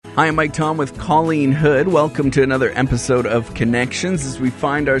Hi, I'm Mike Tom with Colleen Hood. Welcome to another episode of Connections as we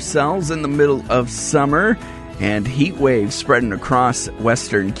find ourselves in the middle of summer and heat waves spreading across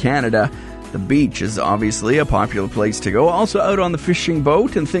Western Canada. The beach is obviously a popular place to go. Also out on the fishing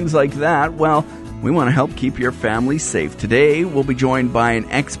boat and things like that. Well, we want to help keep your family safe. Today, we'll be joined by an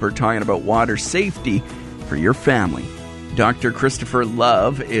expert talking about water safety for your family. Dr. Christopher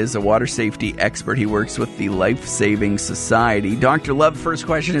Love is a water safety expert. He works with the Life Saving Society. Dr. Love, first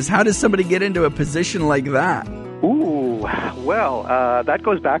question is, how does somebody get into a position like that? Ooh, well, that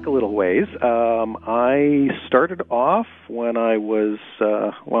goes back a little ways. I started off when I was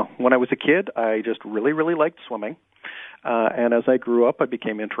a kid. I just really liked swimming. And as I grew up, I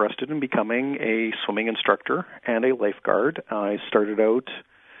became interested in becoming a swimming instructor and a lifeguard. I started out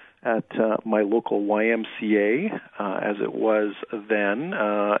at my local YMCA, as it was then,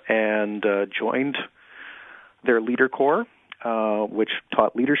 and joined their leader corps, which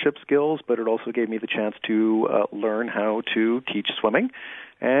taught leadership skills, but it also gave me the chance to learn how to teach swimming.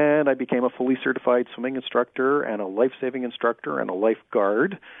 And I became a fully certified swimming instructor and a life-saving instructor and a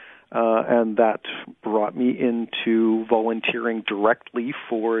lifeguard. And that brought me into volunteering directly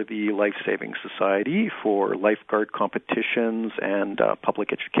for the Life Saving Society for lifeguard competitions and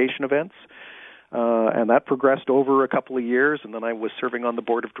public education events. And that progressed over a couple of years, and then I was serving on the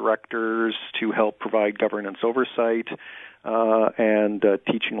board of directors to help provide governance oversight and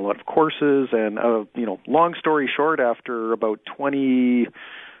teaching a lot of courses. And, long story short, after about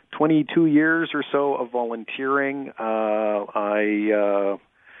 22 years or so of volunteering, I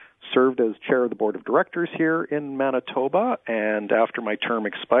served as chair of the board of directors here in Manitoba, and after my term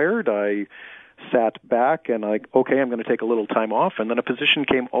expired, I sat back and I'm going to take a little time off, and then a position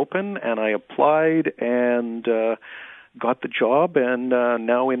came open, and I applied and got the job, and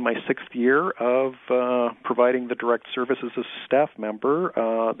now in my sixth year of providing the direct services as a staff member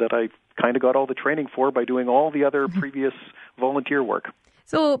that I kind of got all the training for by doing all the other previous volunteer work.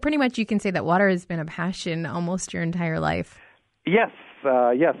 So pretty much you can say that water has been a passion almost your entire life. Yes,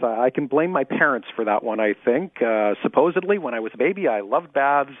 I can blame my parents for that one, I think. Supposedly, when I was a baby, I loved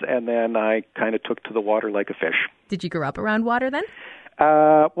baths, and then I kind of took to the water like a fish. Did you grow up around water then?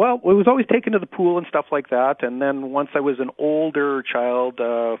 Well, it was always taken to the pool and stuff like that, and then once I was an older child,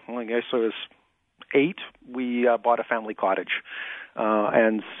 I guess I was 8, we bought a family cottage.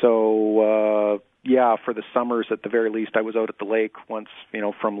 And so, for the summers at the very least, I was out at the lake once,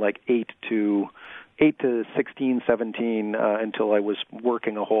 from like 8 to 16, 17, until I was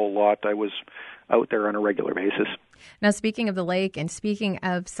working a whole lot. I was out there on a regular basis. Now, speaking of the lake and speaking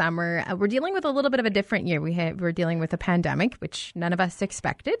of summer, we're dealing with a little bit of a different year. We're dealing with a pandemic, which none of us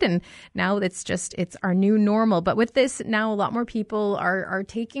expected, and now it's our new normal. But with this, now a lot more people are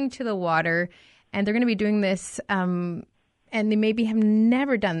taking to the water, and they're going to be doing this, and they maybe have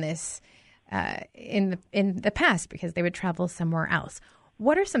never done this in the past because they would travel somewhere else.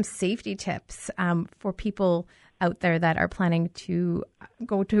 What are some safety tips for people out there that are planning to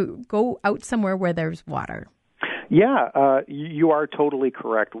go out somewhere where there's water? Yeah, you are totally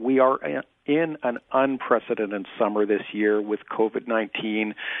correct. We are in an unprecedented summer this year with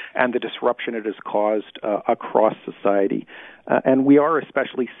COVID-19 and the disruption it has caused across society. And we are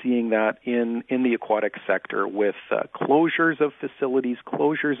especially seeing that in the aquatic sector with closures of facilities,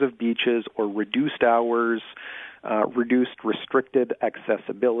 closures of beaches, or reduced hours, reduced, restricted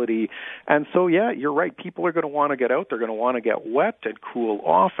accessibility. And so, you're right. People are going to want to get out. They're going to want to get wet and cool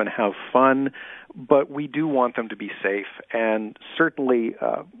off and have fun. But we do want them to be safe. And certainly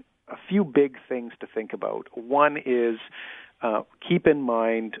a few big things to think about. One is keep in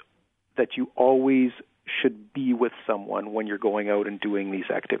mind that you always should be with someone when you're going out and doing these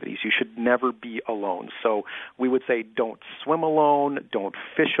activities. You should never be alone. So we would say don't swim alone, don't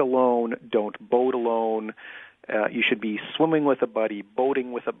fish alone, don't boat alone. You should be swimming with a buddy,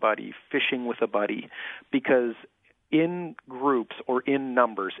 boating with a buddy, fishing with a buddy, because in groups or in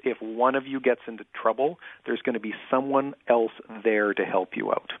numbers, if one of you gets into trouble, there's going to be someone else there to help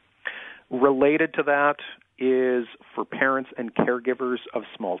you out. Related to that is for parents and caregivers of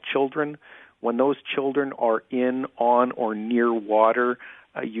small children. When those children are in, on, or near water,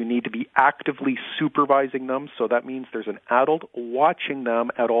 you need to be actively supervising them. So that means there's an adult watching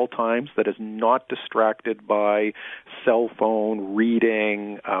them at all times that is not distracted by cell phone,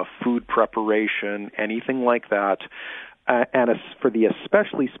 reading, food preparation, anything like that. And as for the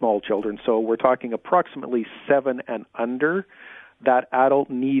especially small children, so we're talking approximately 7 and under, that adult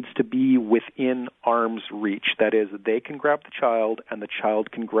needs to be within arm's reach. That is, they can grab the child and the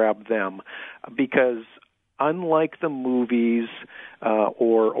child can grab them. Because unlike the movies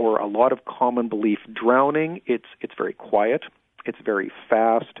or a lot of common belief, drowning, it's very quiet. It's very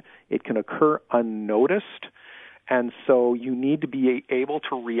fast. It can occur unnoticed. And so you need to be able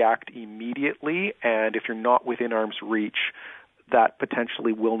to react immediately. And if you're not within arm's reach, that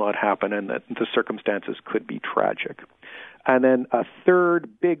potentially will not happen, and that the circumstances could be tragic. And then a third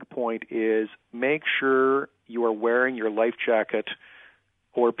big point is make sure you are wearing your life jacket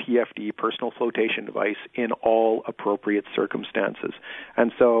or PFD, personal flotation device, in all appropriate circumstances.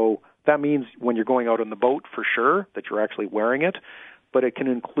 And so that means when you're going out on the boat, for sure, that you're actually wearing it, but it can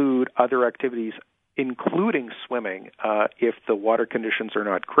include other activities, including swimming, if the water conditions are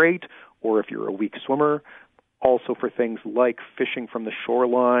not great or if you're a weak swimmer. Also for things like fishing from the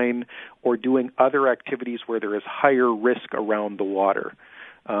shoreline or doing other activities where there is higher risk around the water.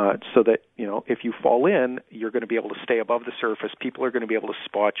 So that, if you fall in, you're going to be able to stay above the surface. People are going to be able to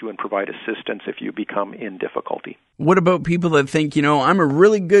spot you and provide assistance if you become in difficulty. What about people that think, I'm a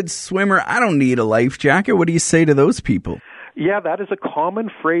really good swimmer, I don't need a life jacket? What do you say to those people? Yeah, that is a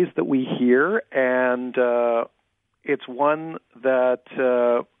common phrase that we hear, and it's one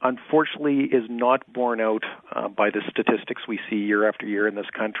that unfortunately is not borne out by the statistics we see year after year in this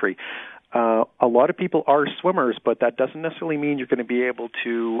country. A lot of people are swimmers, but that doesn't necessarily mean you're going to be able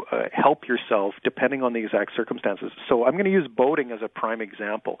to help yourself depending on the exact circumstances. So I'm going to use boating as a prime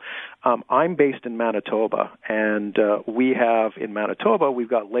example. I'm based in Manitoba, and we have in Manitoba, we've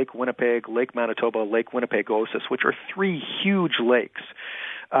got Lake Winnipeg, Lake Manitoba, Lake Winnipegosis, which are 3 huge lakes.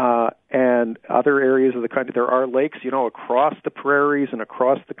 And other areas of the country, there are lakes, across the prairies and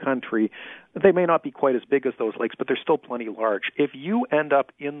across the country. They may not be quite as big as those lakes, but they're still plenty large. If you end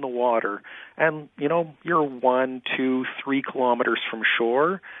up in the water and, you're 1, 2, 3 kilometers from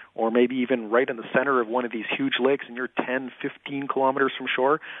shore, or maybe even right in the center of one of these huge lakes and you're 10, 15 kilometers from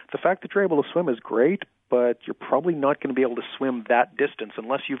shore, the fact that you're able to swim is great, but you're probably not going to be able to swim that distance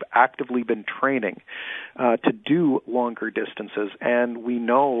unless you've actively been training to do longer distances. And we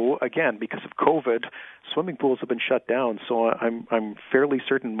know, again, because of COVID, swimming pools have been shut down. So I'm fairly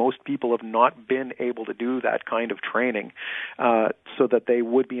certain most people have not been able to do that kind of training so that they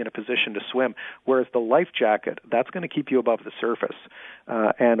would be in a position to swim. Whereas the life jacket, that's going to keep you above the surface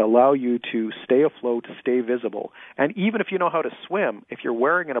and allow you to stay afloat, stay visible. And even if you know how to swim, if you're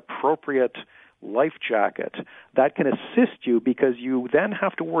wearing an appropriate life jacket, that can assist you because you then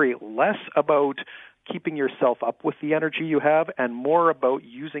have to worry less about keeping yourself up with the energy you have and more about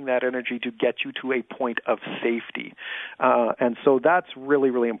using that energy to get you to a point of safety. And so that's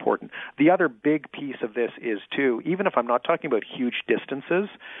really, really important. The other big piece of this is, too, even if I'm not talking about huge distances,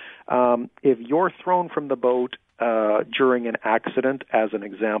 if you're thrown from the boat during an accident, as an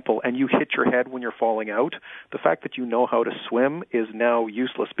example, and you hit your head when you're falling out, the fact that you know how to swim is now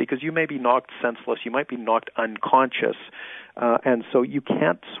useless because you may be knocked senseless, you might be knocked unconscious, and so you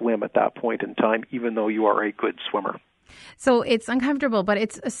can't swim at that point in time, even though you are a good swimmer. So it's uncomfortable, but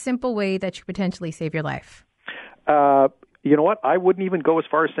it's a simple way that you potentially save your life. You know what? I wouldn't even go as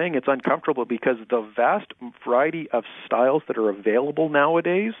far as saying it's uncomfortable because the vast variety of styles that are available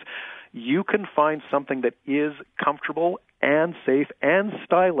nowadays, you can find something that is comfortable and safe and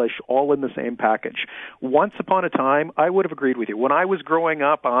stylish all in the same package. Once upon a time, I would have agreed with you. When I was growing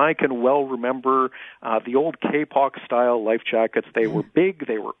up, I can well remember the old K-Pop style life jackets. They were big,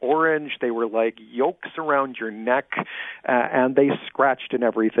 they were orange, they were like yokes around your neck, and they scratched and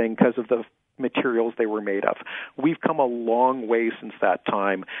everything because of the materials they were made of. We've come a long way since that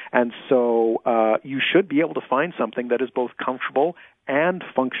time, and so you should be able to find something that is both comfortable and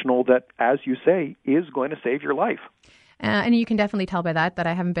functional that, as you say, is going to save your life. And you can definitely tell by that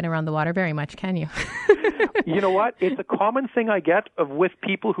I haven't been around the water very much, can you? You know what? It's a common thing I get with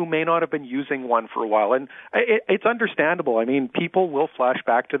people who may not have been using one for a while. And it's understandable. I mean, people will flash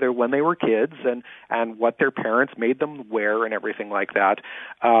back to when they were kids and what their parents made them wear and everything like that.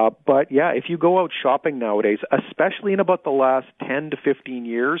 But yeah, if you go out shopping nowadays, especially in about the last 10 to 15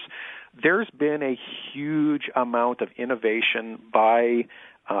 years, there's been a huge amount of innovation by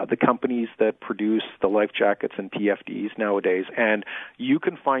the companies that produce the life jackets and PFDs nowadays. And you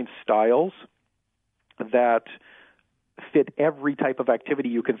can find styles that fit every type of activity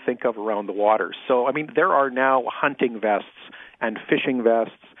you can think of around the water. So, I mean, there are now hunting vests and fishing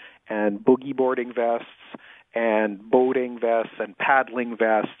vests and boogie boarding vests and boating vests and paddling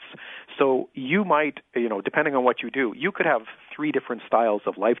vests. So you might, depending on what you do, you could have 3 different styles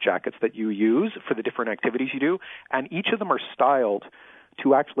of life jackets that you use for the different activities you do, and each of them are styled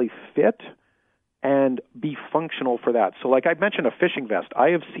to actually fit and be functional for that. So like I mentioned a fishing vest. I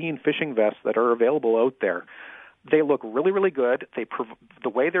have seen fishing vests that are available out there They look really, really good. The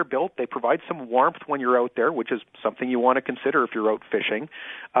way they're built, they provide some warmth when you're out there, which is something you want to consider if you're out fishing.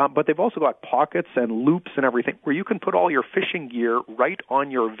 But they've also got pockets and loops and everything where you can put all your fishing gear right on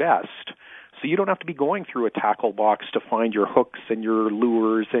your vest. So you don't have to be going through a tackle box to find your hooks and your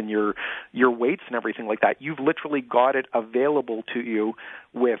lures and your weights and everything like that. You've literally got it available to you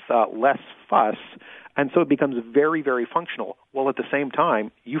with less fuss, and so it becomes very, very functional. Well, at the same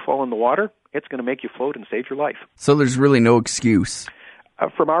time, you fall in the water, it's going to make you float and save your life. So there's really no excuse.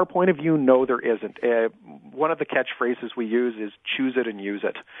 From our point of view, no, there isn't. One of the catchphrases we use is choose it and use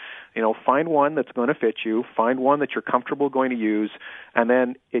it. Find one that's going to fit you, find one that you're comfortable going to use, and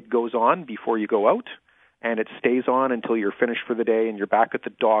then it goes on before you go out, and it stays on until you're finished for the day and you're back at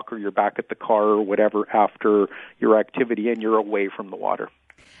the dock or you're back at the car or whatever after your activity and you're away from the water.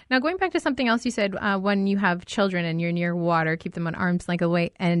 Now, going back to something else you said, when you have children and you're near water, keep them on arm's length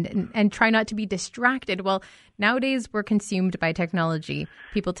away and try not to be distracted. Well, nowadays we're consumed by technology.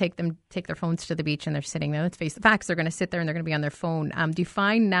 People take their phones to the beach and they're sitting there. Let's face the facts, they're going to sit there and they're going to be on their phone. Do you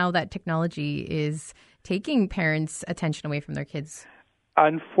find now that technology is taking parents' attention away from their kids?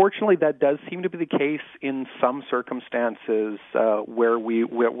 Unfortunately, that does seem to be the case in some circumstances where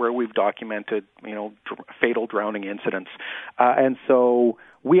we've documented, fatal drowning incidents, and so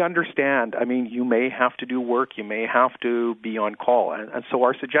we understand. I mean, you may have to do work, you may have to be on call, and so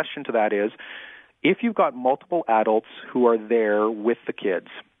our suggestion to that is, if you've got multiple adults who are there with the kids,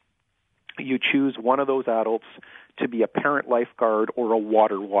 you choose one of those adults to be a parent lifeguard or a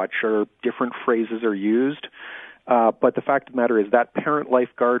water watcher. Different phrases are used. But the fact of the matter is that parent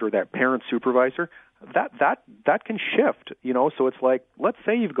lifeguard or that parent supervisor, that can shift, So it's like, let's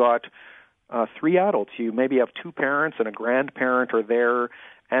say you've got 3 adults. You maybe have 2 parents and a grandparent are there.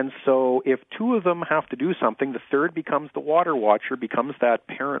 And so if 2 of them have to do something, the third becomes the water watcher, becomes that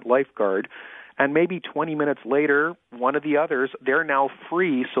parent lifeguard. And maybe 20 minutes later, one of the others, they're now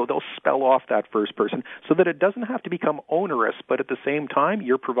free, so they'll spell off that first person so that it doesn't have to become onerous. But at the same time,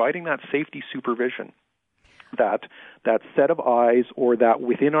 you're providing that safety supervision. That set of eyes or that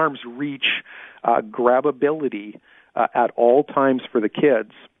within arm's reach grabability at all times for the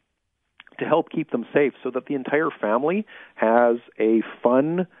kids to help keep them safe so that the entire family has a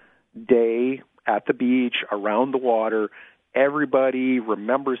fun day at the beach, around the water. Everybody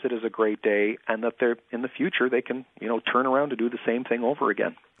remembers it as a great day, and that they're in the future they can turn around to do the same thing over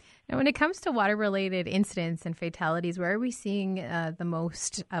again. Now, when it comes to water-related incidents and fatalities, where are we seeing the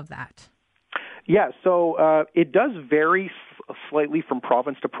most of that? Yeah, so it does vary slightly from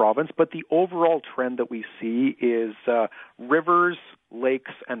province to province, but the overall trend that we see is rivers,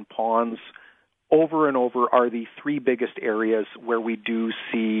 lakes, and ponds over and over are the 3 biggest areas where we do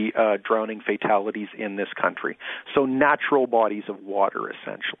see drowning fatalities in this country. So natural bodies of water,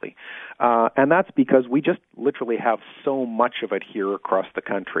 essentially. And that's because we just literally have so much of it here across the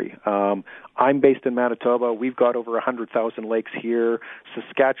country. I'm based in Manitoba. We've got over 100,000 lakes here.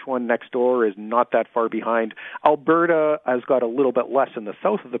 Saskatchewan next door is not that far behind. Alberta has got a little bit less in the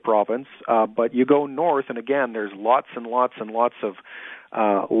south of the province, but you go north, and again, there's lots and lots and lots of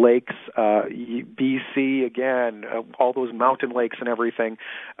lakes, BC again, all those mountain lakes and everything,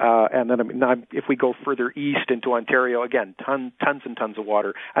 and then if we go further east into Ontario, again, tons and tons of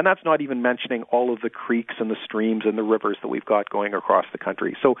water, and that's not even mentioning all of the creeks and the streams and the rivers that we've got going across the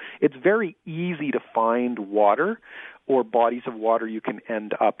country. So it's very easy to find water or bodies of water you can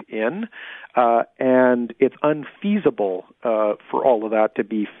end up in, and it's unfeasible for all of that to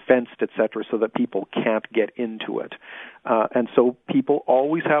be fenced, etc., so that people can't get into it. And so people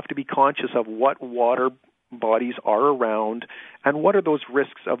always have to be conscious of what water bodies are around and what are those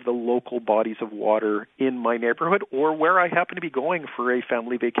risks of the local bodies of water in my neighborhood or where I happen to be going for a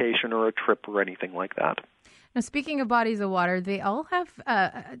family vacation or a trip or anything like that. Now, speaking of bodies of water, they all have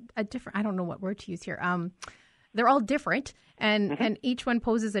a different, I don't know what word to use here, they're all different, and each one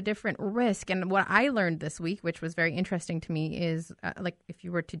poses a different risk. And what I learned this week, which was very interesting to me, is like if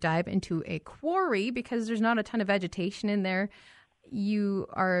you were to dive into a quarry, because there's not a ton of vegetation in there, you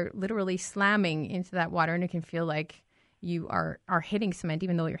are literally slamming into that water, and it can feel like you are hitting cement,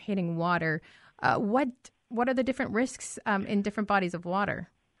 even though you're hitting water. What are the different risks in different bodies of water?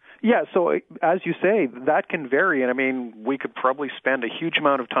 Yeah, so as you say, that can vary. And I mean, we could probably spend a huge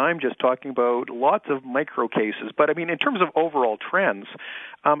amount of time just talking about lots of micro cases. But I mean, in terms of overall trends,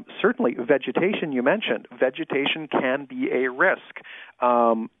 certainly vegetation, you mentioned, vegetation can be a risk.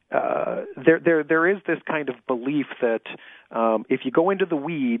 There is this kind of belief that if you go into the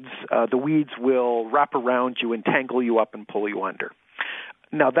weeds will wrap around you and tangle you up and pull you under.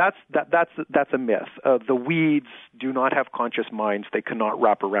 Now that's a myth. The weeds do not have conscious minds; they cannot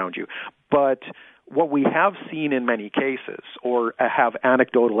wrap around you. But what we have seen in many cases, or have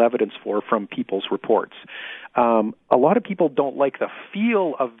anecdotal evidence for from people's reports, a lot of people don't like the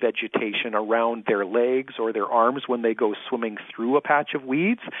feel of vegetation around their legs or their arms when they go swimming through a patch of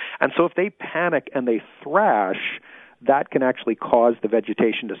weeds. And so if they panic and they thrash, that can actually cause the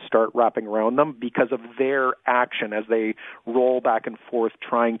vegetation to start wrapping around them because of their action as they roll back and forth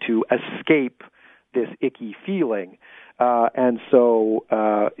trying to escape this icky feeling. And so,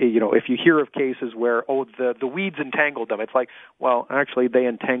 if you hear of cases where, the weeds entangled them, it's like, well, actually they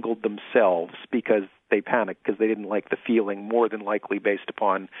entangled themselves because they panicked because they didn't like the feeling, more than likely based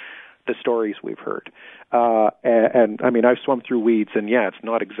upon the stories we've heard. And I mean, I've swum through weeds, and it's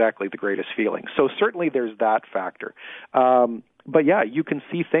not exactly the greatest feeling. So certainly there's that factor. But you can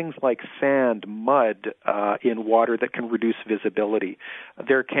see things like sand, mud in water that can reduce visibility.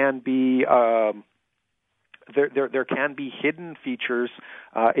 There can be there can be hidden features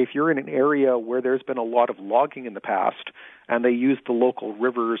if you're in an area where there's been a lot of logging in the past, and they use the local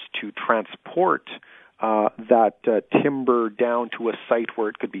rivers to transport that timber down to a site where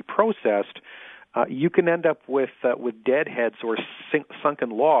it could be processed. You can end up with deadheads or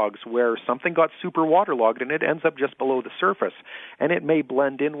sunken logs where something got super waterlogged and it ends up just below the surface, and it may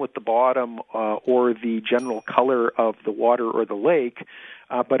blend in with the bottom or the general color of the water or the lake.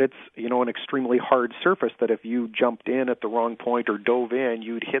 But it's, an extremely hard surface that if you jumped in at the wrong point or dove in,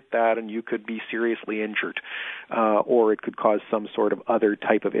 you'd hit that and you could be seriously injured. Or it could cause some sort of other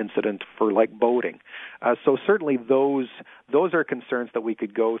type of incident for like boating. So certainly those are concerns that we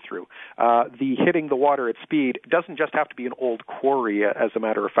could go through. The hitting the water at speed doesn't just have to be an old quarry, as a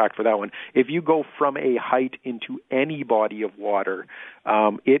matter of fact, for that one. If you go from a height into any body of water,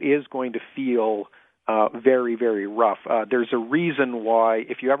 it is going to feel very, very rough. There's a reason why,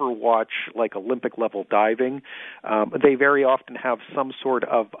 if you ever watch like Olympic level diving, they very often have some sort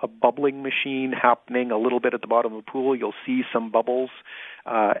of a bubbling machine happening a little bit at the bottom of the pool. You'll see some bubbles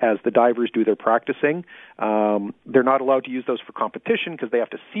as the divers do their practicing. They're not allowed to use those for competition because they have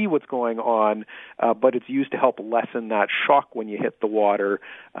to see what's going on, but it's used to help lessen that shock when you hit the water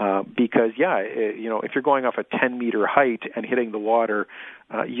because, if you're going off a 10-meter height and hitting the water,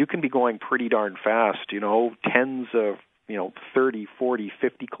 you can be going pretty darn fast, tens of 30, 40,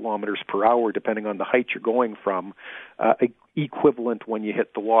 50 kilometers per hour, depending on the height you're going from, equivalent when you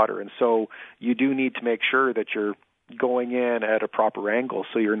hit the water. And so you do need to make sure that you're going in at a proper angle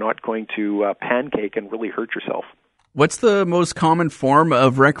so you're not going to pancake and really hurt yourself. What's the most common form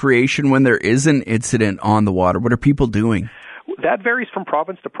of recreation when there is an incident on the water? What are people doing? That varies from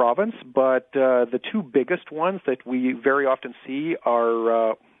province to province, but the two biggest ones that we very often see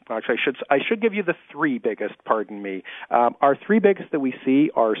are actually, I should give you the three biggest, pardon me. Our three biggest that we see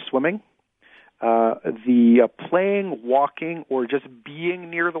are swimming, the playing, walking, or just being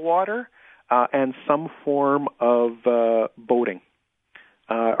near the water, and some form of boating.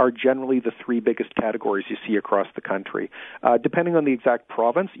 Are generally the three biggest categories you see across the country. Depending on the exact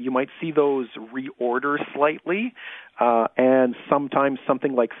province, you might see those reorder slightly, and sometimes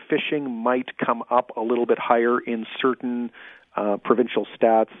something like fishing might come up a little bit higher in certain provincial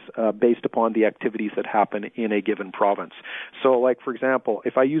stats based upon the activities that happen in a given province. So, like, for example,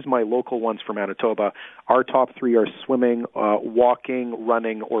 if I use my local ones for Manitoba, our top three are swimming, walking,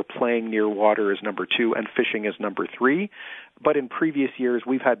 running, or playing near water is number 2, and fishing is number 3. But in previous years,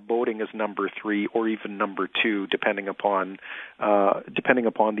 we've had boating as number 3 or even number 2, depending upon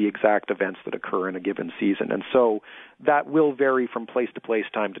the exact events that occur in a given season. And so that will vary from place to place,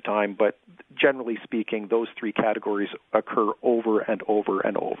 time to time, but generally speaking, those three categories occur over and over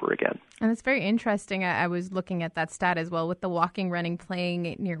and over again. And it's very interesting. I was looking at that stat as well with the walking, running,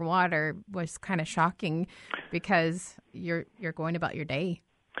 playing near water was kind of shocking because you're going about your day.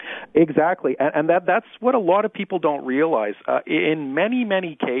 Exactly, and that's what a lot of people don't realize. In many,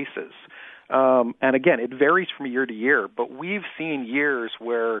 many cases, and again, it varies from year to year, but we've seen years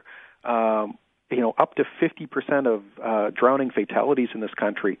where up to 50% of drowning fatalities in this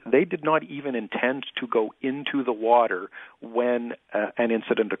country, they did not even intend to go into the water when an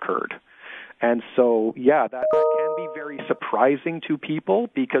incident occurred. And so, that can be very surprising to people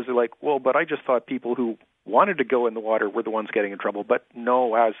because they're like, well, but I just thought people who wanted to go in the water were the ones getting in trouble. But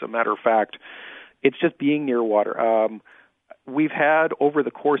no, as a matter of fact, it's just being near water. We've had, over the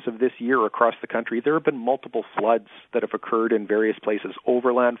course of this year across the country, there have been multiple floods that have occurred in various places.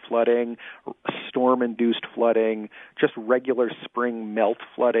 Overland flooding, storm-induced flooding, just regular spring melt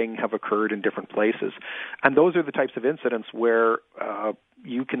flooding have occurred in different places. And those are the types of incidents where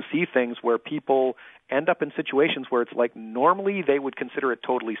you can see things where people end up in situations where it's like normally they would consider it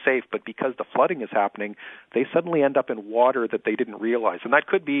totally safe, but because the flooding is happening, they suddenly end up in water that they didn't realize. And that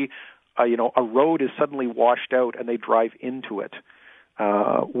could be a road is suddenly washed out and they drive into it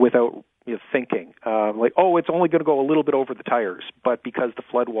without thinking, it's only going to go a little bit over the tires, but because the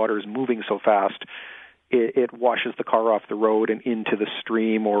flood water is moving so fast, it washes the car off the road and into the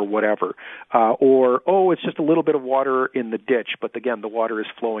stream or whatever. It's just a little bit of water in the ditch, but again, the water is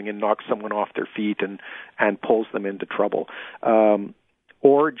flowing and knocks someone off their feet and pulls them into trouble.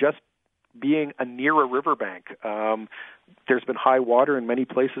 Or just being near a riverbank. There's been high water in many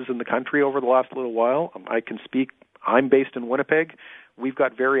places in the country over the last little while. I can speak. I'm based in Winnipeg. We've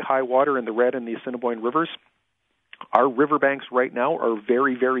got very high water in the Red and the Assiniboine rivers. Our riverbanks right now are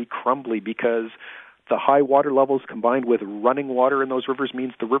very, very crumbly because the high water levels combined with running water in those rivers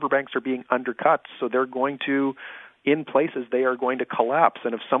means the riverbanks are being undercut. So they're going to, in places, they are going to collapse.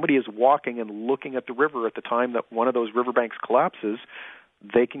 And if somebody is walking and looking at the river at the time that one of those riverbanks collapses,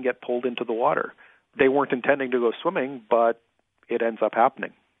 they can get pulled into the water. They weren't intending to go swimming, but it ends up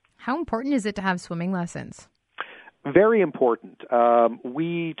happening. How important is it to have swimming lessons? Very important.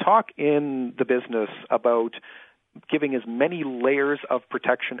 We talk in the business about giving as many layers of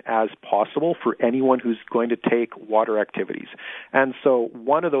protection as possible for anyone who's going to take water activities. And so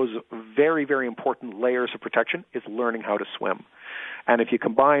one of those very, very important layers of protection is learning how to swim. And if you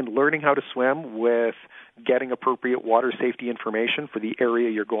combine learning how to swim with getting appropriate water safety information for the area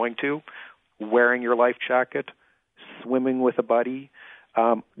you're going to, wearing your life jacket, swimming with a buddy,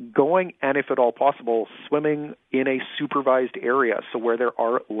 going, and if at all possible, swimming in a supervised area, so where there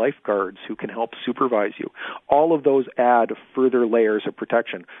are lifeguards who can help supervise you. All of those add further layers of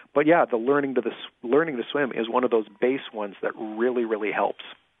protection. But yeah, the learning to swim is one of those base ones that really, really helps.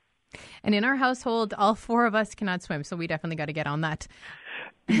 And in our household, all four of us cannot swim, so we definitely got to get on that.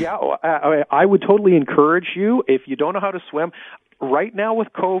 Yeah, I would totally encourage you, if you don't know how to swim. Right now with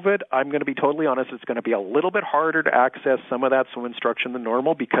COVID, I'm going to be totally honest, it's going to be a little bit harder to access some of that swim instruction than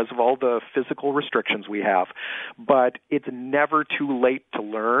normal because of all the physical restrictions we have. But it's never too late to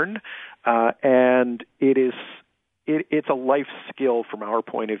learn, and it's a life skill from our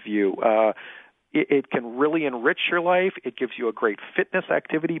point of view. It can really enrich your life. It gives you a great fitness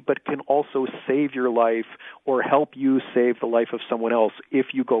activity, but can also save your life or help you save the life of someone else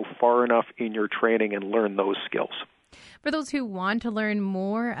if you go far enough in your training and learn those skills. For those who want to learn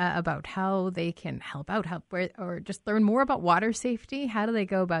more about how they can help out, or just learn more about water safety, how do they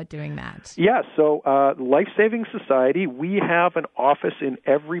go about doing that? Yeah, so Life Saving Society, we have an office in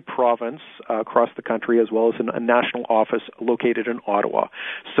every province across the country, as well as a national office located in Ottawa.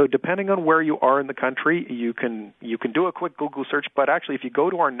 So depending on where you are in the country, you can do a quick Google search, but actually if you go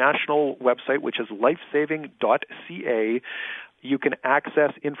to our national website, which is lifesaving.ca, you can access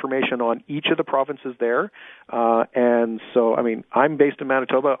information on each of the provinces there. And so, I'm based in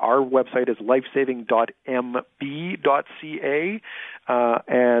Manitoba. Our website is lifesaving.mb.ca.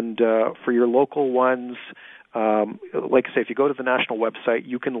 And for your local ones, like I say, if you go to the national website,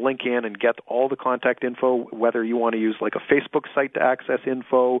 you can link in and get all the contact info, whether you want to use like a Facebook site to access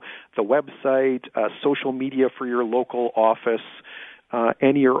info, the website, social media for your local office,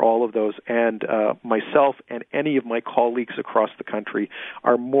 any or all of those. And myself and any of my colleagues across the country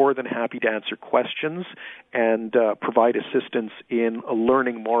are more than happy to answer questions and provide assistance in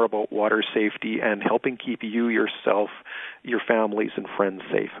learning more about water safety and helping keep you, yourself, your families, and friends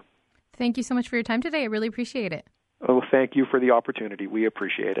safe. Thank you so much for your time today. I really appreciate it. Oh, thank you for the opportunity. We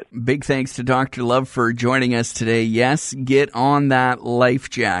appreciate it. Big thanks to Dr. Love for joining us today. Yes, get on that life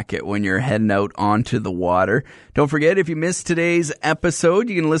jacket when you're heading out onto the water. Don't forget, if you missed today's episode,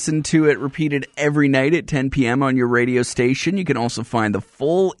 you can listen to it repeated every night at 10 p.m. on your radio station. You can also find the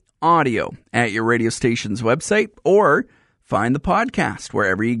full audio at your radio station's website, or find the podcast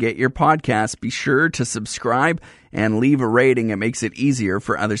wherever you get your podcasts. Be sure to subscribe and leave a rating. It makes it easier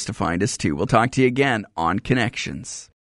for others to find us too. We'll talk to you again on Connections.